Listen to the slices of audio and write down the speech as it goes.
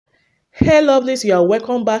Hey lovelies, you are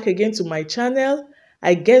welcome back again to my channel.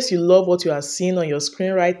 I guess you love what you are seeing on your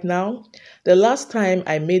screen right now. The last time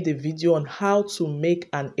I made a video on how to make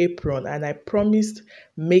an apron and I promised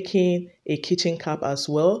making a kitchen cap as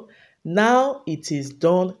well. Now it is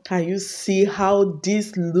done. Can you see how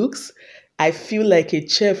this looks? I feel like a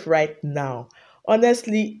chef right now.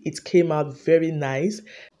 Honestly, it came out very nice.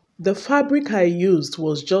 The fabric I used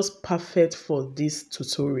was just perfect for this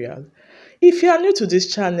tutorial. If you are new to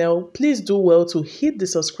this channel, please do well to hit the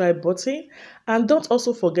subscribe button and don't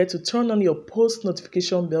also forget to turn on your post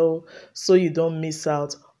notification bell so you don't miss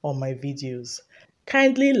out on my videos.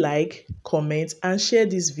 Kindly like, comment and share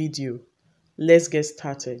this video. Let's get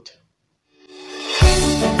started.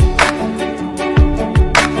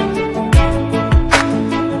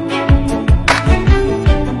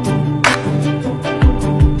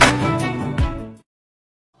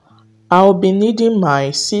 I'll be needing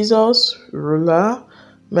my scissors, ruler,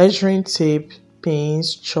 measuring tape,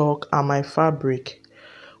 pins, chalk, and my fabric.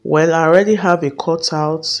 Well, I already have a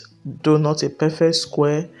cutout, though not a perfect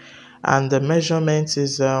square, and the measurement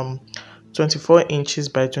is 24 inches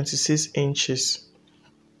by 26 inches.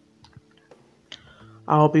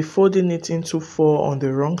 I'll be folding it into 4 on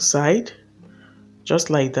the wrong side, just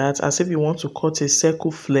like that, as if you want to cut a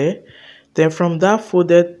circle flare. Then from that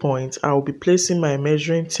folded point, I'll be placing my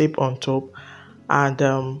measuring tape on top and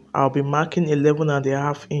I'll be marking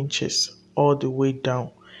 11.5 inches all the way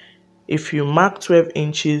down. If you mark 12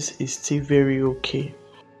 inches, it's still very okay.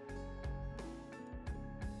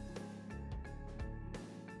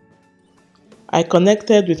 I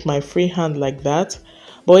connected with my free hand like that,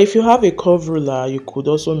 but if you have a curved ruler, you could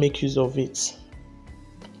also make use of it.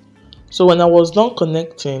 So when I was done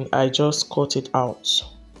connecting, I just cut it out.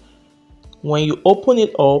 When you open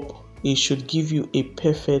it up, it should give you a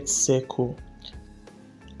perfect circle.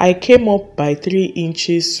 I came up by 3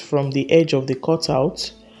 inches from the edge of the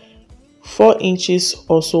cutout. 4 inches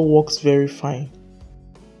also works very fine.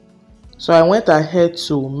 So I went ahead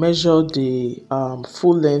to measure the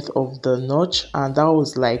full length of the notch, and that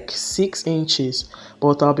was like 6 inches.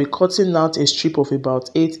 But I'll be cutting out a strip of about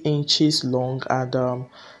 8 inches long and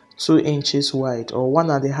 2 inches wide, or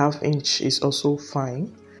 1.5 inch is also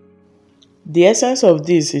fine. The essence of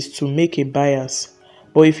this is to make a bias,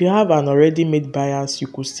 but if you have an already made bias, you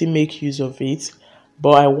could still make use of it.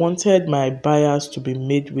 But I wanted my bias to be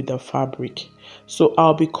made with the fabric. So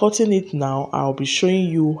I'll be cutting it now. I'll be showing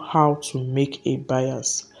you how to make a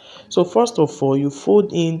bias. So first of all, you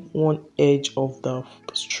fold in one edge of the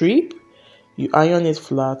strip, you iron it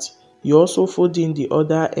flat, you also fold in the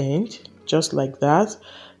other end, just like that.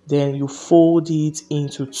 Then you fold it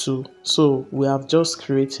into 2. So we have just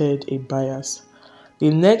created a bias. The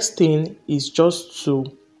next thing is just to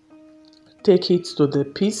take it to the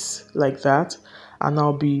piece like that, and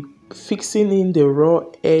I'll be fixing in the raw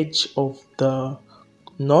edge of the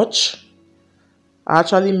notch. I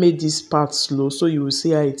actually made this part slow so you will see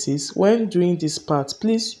how it is. When doing this part,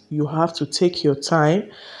 please, you have to take your time,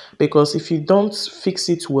 because if you don't fix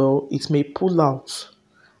it well, it may pull out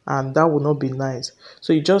and that will not be nice.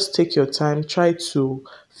 So you just take your time, try to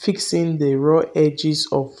fix in the raw edges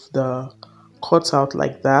of the cutout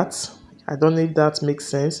like that. I don't know if that makes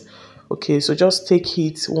sense. Okay, so just take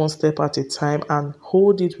it one step at a time and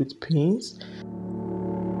hold it with pins.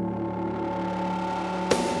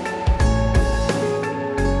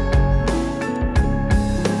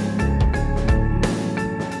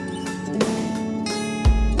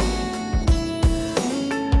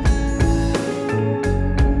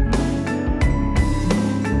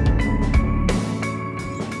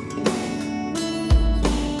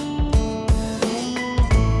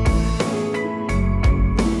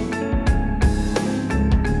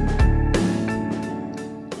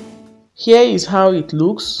 Here is how it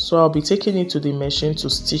looks, so I'll be taking it to the machine to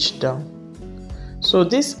stitch down. So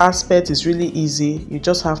this aspect is really easy, you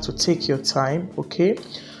just have to take your time, okay?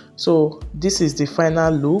 So this is the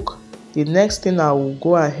final look. The next thing I will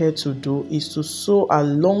go ahead to do is to sew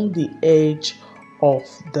along the edge of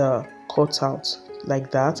the cutout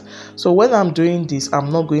like that. So when I'm doing this,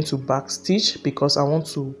 I'm not going to back stitch because I want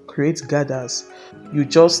to create gathers. You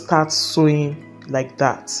just start sewing like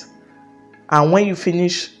that, and when you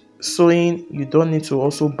finish sewing, you don't need to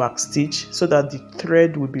also back stitch so that the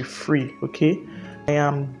thread will be free. Okay, I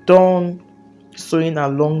am done sewing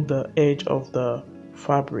along the edge of the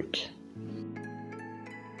fabric.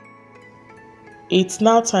 It's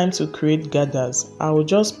now time to create gathers. I will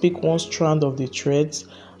just pick one strand of the threads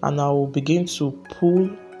and I will begin to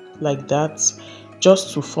pull like that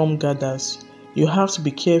just to form gathers. You have to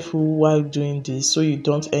be careful while doing this so you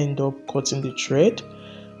don't end up cutting the thread.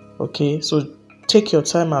 Okay, so take your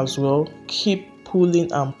time as well. Keep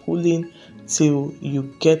pulling and pulling till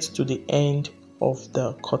you get to the end of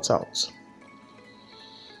the cutout.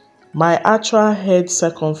 My actual head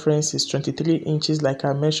circumference is 23 inches like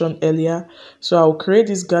I mentioned earlier. So I'll create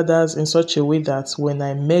these gathers in such a way that when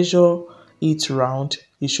I measure it round,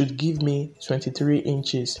 it should give me 23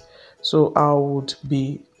 inches. So I would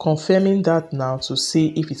be confirming that now to see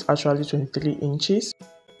if it's actually 23 inches.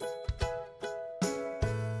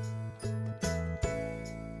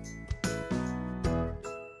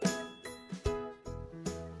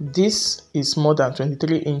 This is more than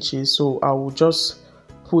 23 inches, so I will just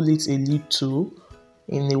pull it a little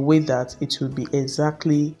in a way that it will be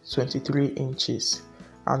exactly 23 inches,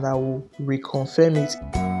 and I will reconfirm it.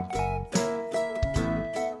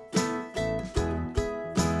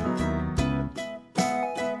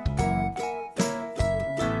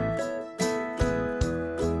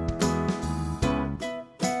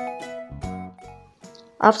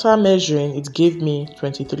 After measuring, it gave me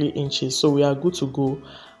 23 inches, so we are good to go.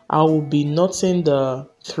 I will be knotting the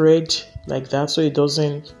thread like that so it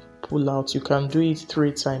doesn't pull out. You can do it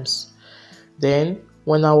 3 times. Then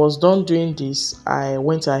when I was done doing this, I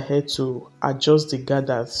went ahead to adjust the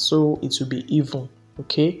gathers so it will be even.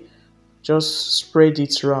 Okay, just spread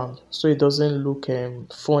it around so it doesn't look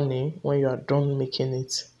funny when you are done making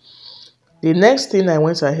it. The next thing I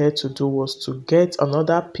went ahead to do was to get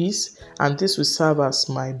another piece, and this will serve as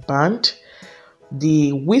my band.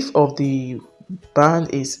 The width of the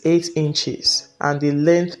band is 8 inches and the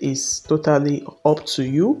length is totally up to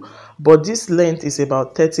you, but this length is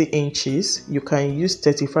about 30 inches. You can use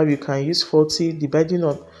 35, you can use 40, depending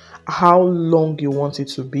on how long you want it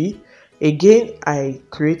to be. Again, I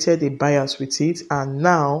created a bias with it, and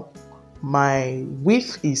now my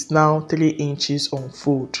width is now 3 inches on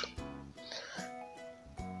fold.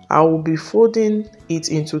 I will be folding it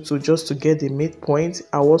into 2 just to get the midpoint.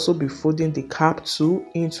 I'll also be folding the cap 2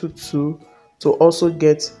 into 2 to also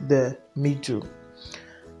get the middle.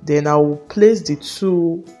 Then I will place the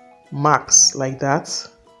 2 marks like that.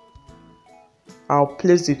 I'll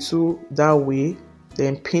place the 2 that way,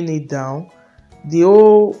 then pin it down. The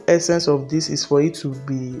whole essence of this is for it to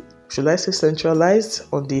be, should I say, centralized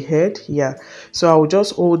on the head. Yeah, so I will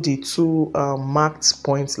just hold the 2 marked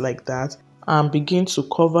points like that and begin to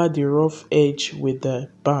cover the rough edge with the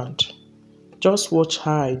band. Just watch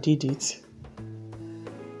how I did it.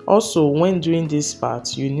 Also, when doing this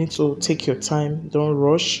part, you need to take your time, don't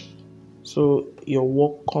rush, so your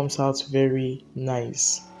work comes out very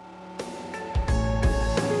nice.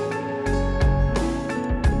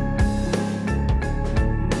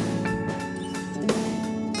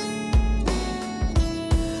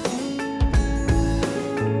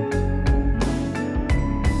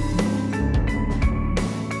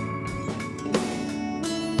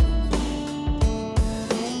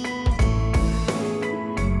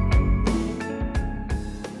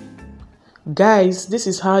 Guys, this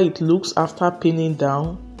is how it looks after pinning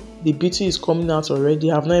down. The beauty is coming out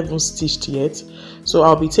already. I've not even stitched yet, so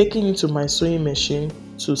I'll be taking it to my sewing machine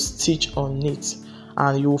to stitch on it,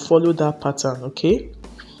 and you will follow that pattern. Okay,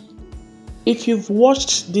 if you've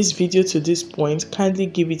watched this video to this point, kindly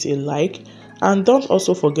give it a like, and don't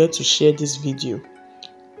also forget to share this video.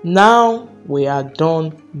 Now we are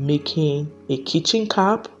done making a kitchen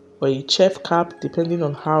cap or a chef cap, depending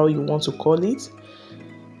on how you want to call it.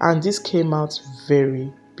 And this came out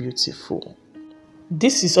very beautiful.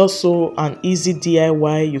 This is also an easy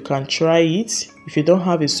DIY. You can try it. If you don't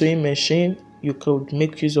have a sewing machine, you could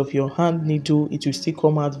make use of your hand needle. It will still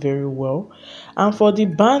come out very well. And for the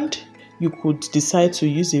band, you could decide to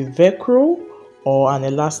use a Velcro or an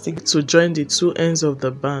elastic to join the 2 ends of the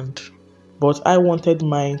band. But I wanted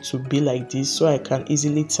mine to be like this so I can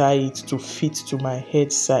easily tie it to fit to my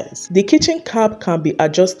head size. The kitchen cap can be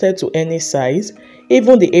adjusted to any size,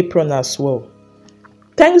 even the apron as well.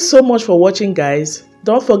 Thanks so much for watching, guys.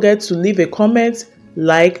 Don't forget to leave a comment,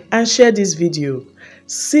 like, and share this video.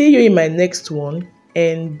 See you in my next one,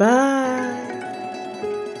 and bye.